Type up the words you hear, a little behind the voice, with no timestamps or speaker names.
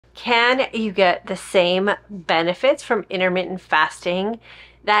Can you get the same benefits from intermittent fasting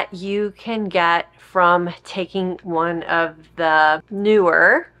that you can get from taking one of the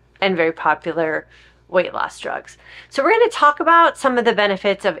newer and very popular weight loss drugs? So we're going to talk about some of the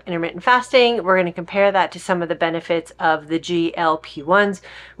benefits of intermittent fasting. We're going to compare that to some of the benefits of the GLP-1s,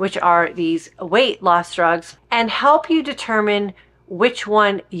 which are these weight loss drugs, and help you determine which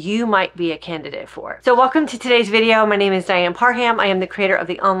one you might be a candidate for. So welcome to today's video. My name is Ann Parham. I am the creator of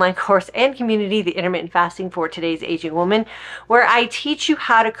the online course and community, the Intermittent Fasting for Today's Aging Woman, where I teach you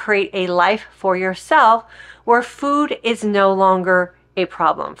how to create a life for yourself where food is no longer a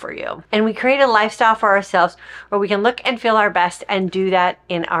problem for you. And we create a lifestyle for ourselves where we can look and feel our best and do that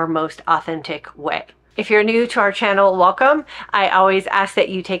in our most authentic way. If you're new to our channel, welcome. I always ask that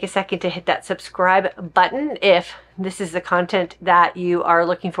you take a second to hit that subscribe button if this is the content that you are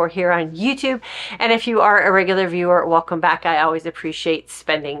looking for here on YouTube. And if you are a regular viewer, welcome back. I always appreciate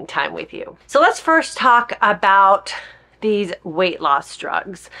spending time with you. So let's first talk about these weight loss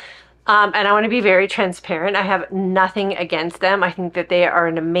drugs. And I want to be very transparent. I have nothing against them. I think that they are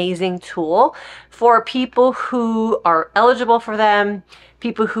an amazing tool for people who are eligible for them,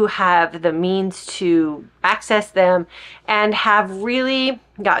 people who have the means to access them, and have really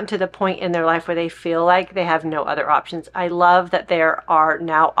gotten to the point in their life where they feel like they have no other options. I love that there are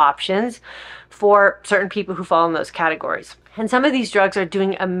now options for certain people who fall in those categories. And some of these drugs are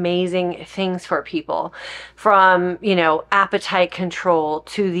doing amazing things for people, from, appetite control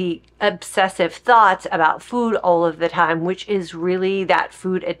to the obsessive thoughts about food all of the time, which is really that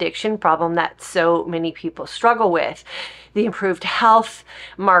food addiction problem that so many people struggle with. The improved health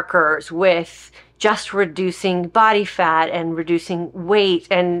markers with just reducing body fat and reducing weight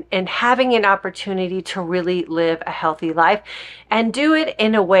and having an opportunity to really live a healthy life and do it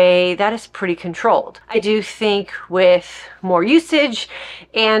in a way that is pretty controlled. I do think with more usage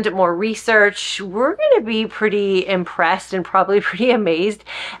and more research, we're going to be pretty impressed and probably pretty amazed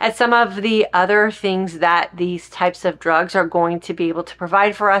at some of the other things that these types of drugs are going to be able to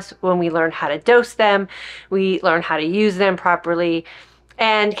provide for us when we learn how to dose them, we learn how to use them properly,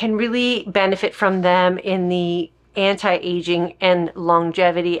 and can really benefit from them in the anti-aging and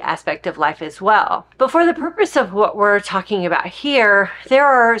longevity aspect of life as well. But for the purpose of what we're talking about here, there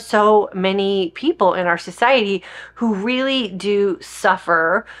are so many people in our society who really do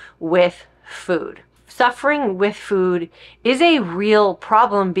suffer with food. Suffering with food is a real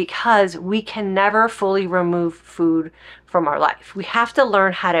problem because we can never fully remove food from our life. We have to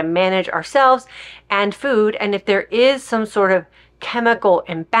learn how to manage ourselves and food, and if there is some sort of chemical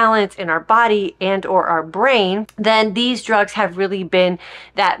imbalance in our body and or our brain, then these drugs have really been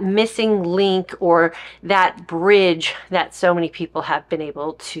that missing link or that bridge that so many people have been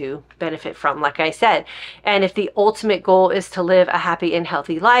able to benefit from, like I said. And if the ultimate goal is to live a happy and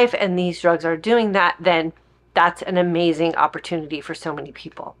healthy life, and these drugs are doing that, then that's an amazing opportunity for so many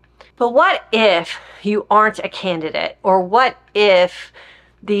people. But what if you aren't a candidate? Or what if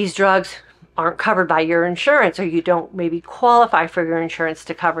these drugs aren't covered by your insurance, or you don't maybe qualify for your insurance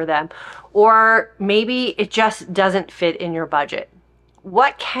to cover them, or maybe it just doesn't fit in your budget?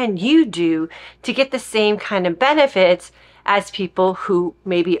 What can you do to get the same kind of benefits as people who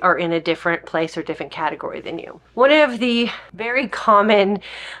maybe are in a different place or different category than you? One of the very common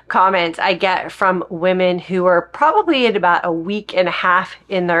comments I get from women who are probably at about a week and a half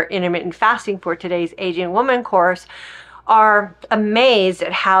in their intermittent fasting for Today's Aging Woman course are amazed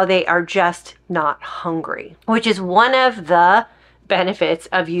at how they are just not hungry, which is one of the benefits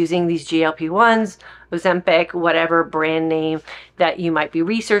of using these GLP-1s, Ozempic, whatever brand name that you might be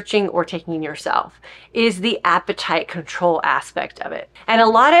researching or taking yourself, is the appetite control aspect of it. And a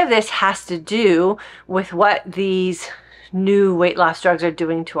lot of this has to do with what these new weight loss drugs are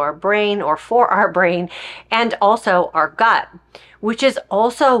doing to our brain or for our brain, and also our gut, which is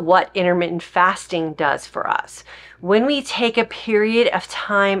also what intermittent fasting does for us. When we take a period of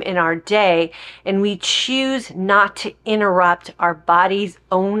time in our day and we choose not to interrupt our body's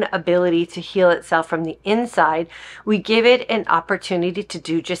own ability to heal itself from the inside, we give it an opportunity to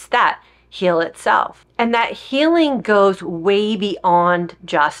do just that, heal itself. And that healing goes way beyond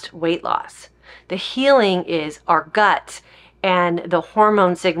just weight loss. The healing is our gut and the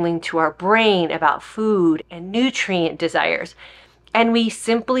hormone signaling to our brain about food and nutrient desires. And we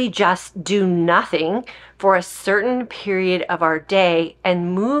simply just do nothing for a certain period of our day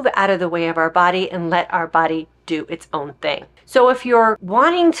and move out of the way of our body and let our body do its own thing. So if you're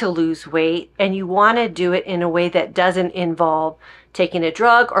wanting to lose weight and you want to do it in a way that doesn't involve taking a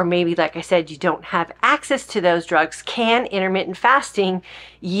drug, or maybe, like I said, you don't have access to those drugs, can intermittent fasting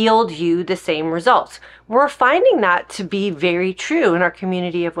yield you the same results? We're finding that to be very true in our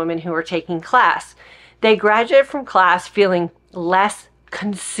community of women who are taking class. They graduate from class feeling less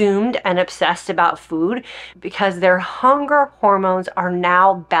consumed and obsessed about food because their hunger hormones are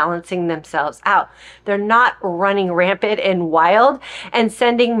now balancing themselves out. They're not running rampant and wild and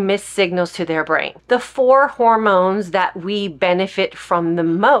sending missed signals to their brain. The 4 hormones that we benefit from the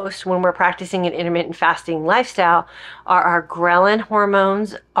most when we're practicing an intermittent fasting lifestyle are our ghrelin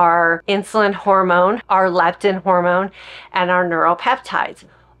hormones, our insulin hormone, our leptin hormone, and our neuropeptides.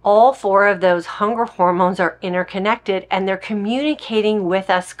 All 4 of those hunger hormones are interconnected and they're communicating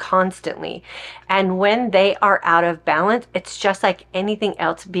with us constantly. And when they are out of balance, it's just like anything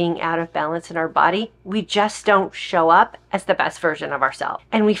else being out of balance in our body. We just don't show up as the best version of ourselves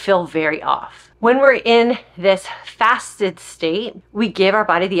and we feel very off. When we're in this fasted state, we give our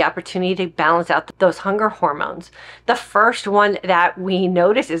body the opportunity to balance out those hunger hormones. The first one that we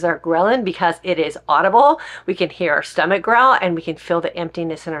notice is our ghrelin because it is audible. We can hear our stomach growl and we can feel the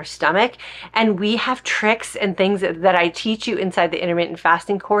emptiness in our stomach. And we have tricks and things that I teach you inside the intermittent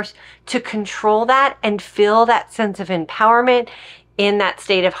fasting course to control that and feel that sense of empowerment in that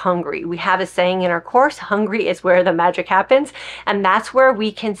state of hungry. We have a saying in our course, hungry is where the magic happens. And that's where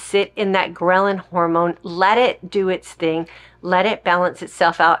we can sit in that ghrelin hormone, let it do its thing, let it balance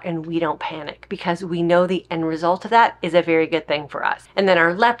itself out, and we don't panic because we know the end result of that is a very good thing for us. And then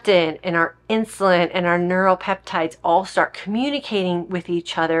our leptin and our insulin and our neuropeptides all start communicating with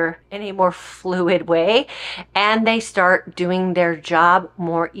each other in a more fluid way, and they start doing their job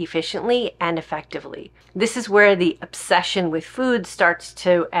more efficiently and effectively. This is where the obsession with food starts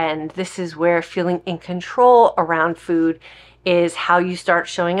to end. This is where feeling in control around food is how you start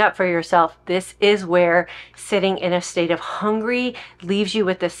showing up for yourself. This is where sitting in a state of hungry leaves you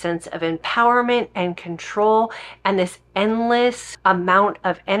with a sense of empowerment and control and this endless amount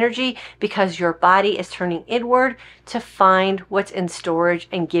of energy because your body is turning inward to find what's in storage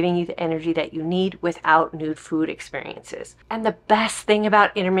and giving you the energy that you need without new food experiences. And the best thing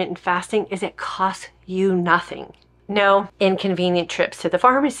about intermittent fasting is it costs you nothing. No inconvenient trips to the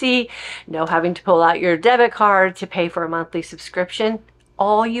pharmacy, no having to pull out your debit card to pay for a monthly subscription.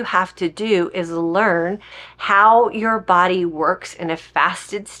 All you have to do is learn how your body works in a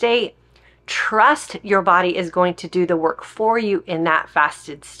fasted state. Trust your body is going to do the work for you in that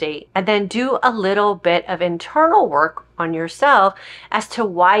fasted state, and then do a little bit of internal work on yourself as to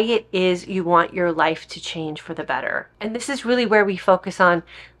why it is you want your life to change for the better. And this is really where we focus on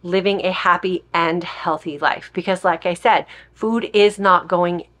living a happy and healthy life because, like I said, food is not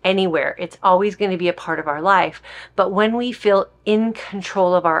going anywhere. It's always going to be a part of our life. But when we feel in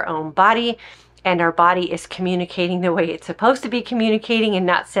control of our own body, and our body is communicating the way it's supposed to be communicating and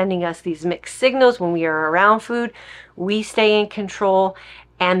not sending us these mixed signals when we are around food, we stay in control,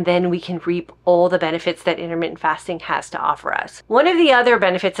 and then we can reap all the benefits that intermittent fasting has to offer us. One of the other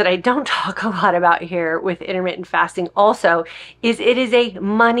benefits that I don't talk a lot about here with intermittent fasting also is it is a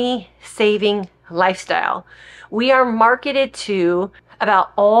money-saving lifestyle. We are marketed to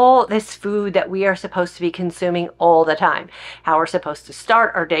about all this food that we are supposed to be consuming all the time. How we're supposed to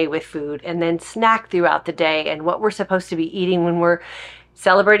start our day with food and then snack throughout the day, and what we're supposed to be eating when we're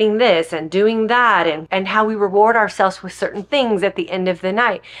celebrating this and doing that, and how we reward ourselves with certain things at the end of the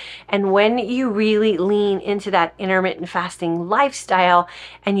night. And when you really lean into that intermittent fasting lifestyle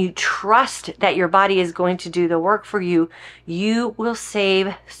and you trust that your body is going to do the work for you, you will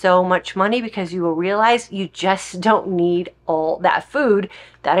save so much money because you will realize you just don't need all that food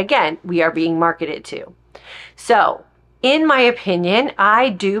that, again, we are being marketed to. So, in my opinion, I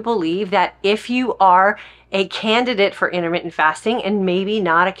do believe that if you are a candidate for intermittent fasting and maybe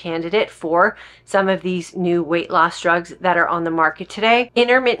not a candidate for some of these new weight loss drugs that are on the market today,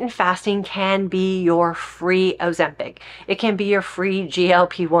 intermittent fasting can be your free Ozempic. It can be your free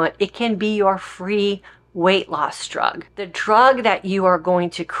GLP-1. It can be your free weight loss drug. The drug that you are going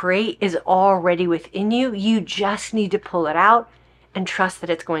to create is already within you. You just need to pull it out and trust that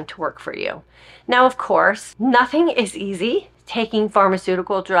it's going to work for you. Now, of course, nothing is easy. Taking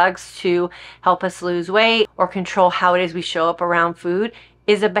pharmaceutical drugs to help us lose weight or control how it is we show up around food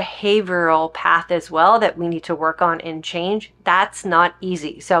is a behavioral path as well that we need to work on and change. That's not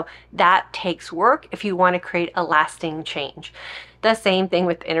easy. So that takes work if you want to create a lasting change. The same thing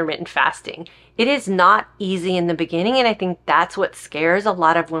with intermittent fasting. It is not easy in the beginning, and I think that's what scares a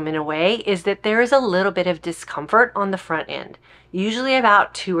lot of women away, is that there is a little bit of discomfort on the front end. Usually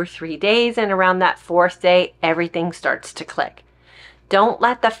about 2 or 3 days, and around that 4th day, everything starts to click. Don't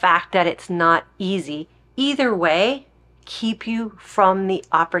let the fact that it's not easy either way keep you from the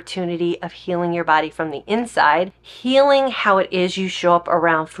opportunity of healing your body from the inside, healing how it is you show up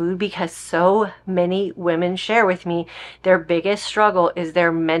around food, because so many women share with me their biggest struggle is their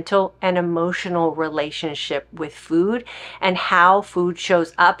mental and emotional relationship with food and how food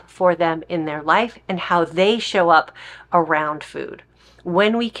shows up for them in their life and how they show up around food.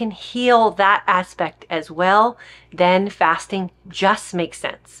 When we can heal that aspect as well, then fasting just makes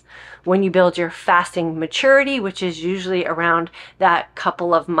sense. When you build your fasting maturity, which is usually around that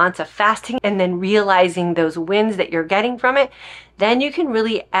couple of months of fasting, and then realizing those wins that you're getting from it, then you can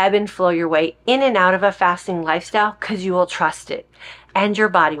really ebb and flow your way in and out of a fasting lifestyle because you will trust it and your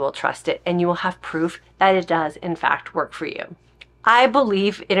body will trust it, and you will have proof that it does in fact work for you. I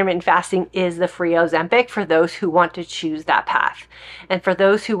believe intermittent fasting is the free Ozempic for those who want to choose that path. And for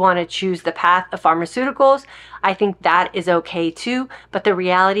those who want to choose the path of pharmaceuticals, I think that is okay too. But the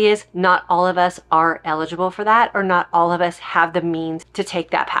reality is not all of us are eligible for that, or not all of us have the means to take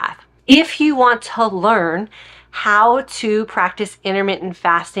that path. If you want to learn how to practice intermittent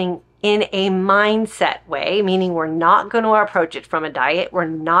fasting in a mindset way, meaning we're not going to approach it from a diet, we're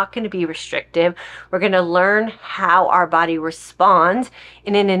not going to be restrictive, we're going to learn how our body responds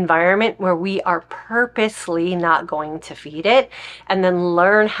in an environment where we are purposely not going to feed it, and then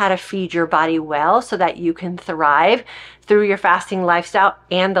learn how to feed your body well so that you can thrive through your fasting lifestyle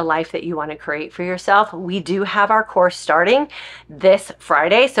and the life that you want to create for yourself. We do have our course starting this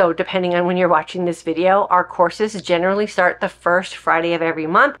Friday. So depending on when you're watching this video, our courses generally start the first Friday of every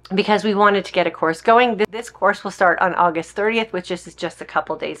month because we wanted to get a course going. This course will start on August 30th, which is just a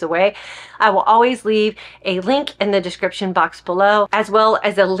couple days away. I will always leave a link in the description box below, as well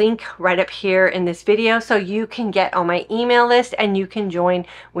as a link right up here in this video, so you can get on my email list and you can join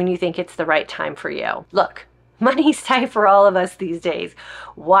when you think it's the right time for you. Look, money's tight for all of us these days.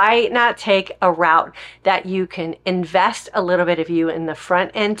 Why not take a route that you can invest a little bit of you in the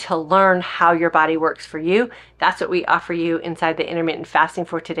front end to learn how your body works for you? That's what we offer you inside the Intermittent Fasting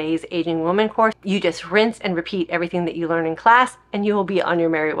for Today's Aging Woman course. You just rinse and repeat everything that you learn in class and you will be on your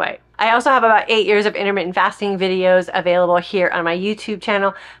merry way. I also have about 8 years of intermittent fasting videos available here on my YouTube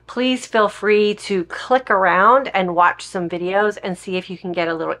channel. Please feel free to click around and watch some videos and see if you can get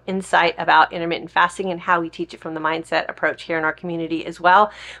a little insight about intermittent fasting and how we teach it from the mindset approach here in our community as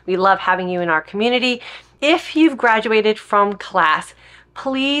well. We love having you in our community. If you've graduated from class,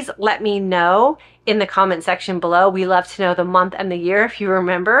 please let me know in the comment section below. We love to know the month and the year, if you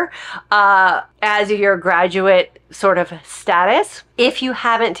remember, as your graduate sort of status. If you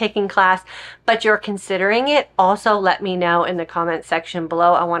haven't taken class, but you're considering it, also let me know in the comment section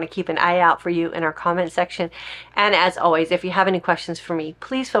below. I want to keep an eye out for you in our comment section. And as always, if you have any questions for me,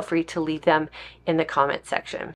 please feel free to leave them in the comment section.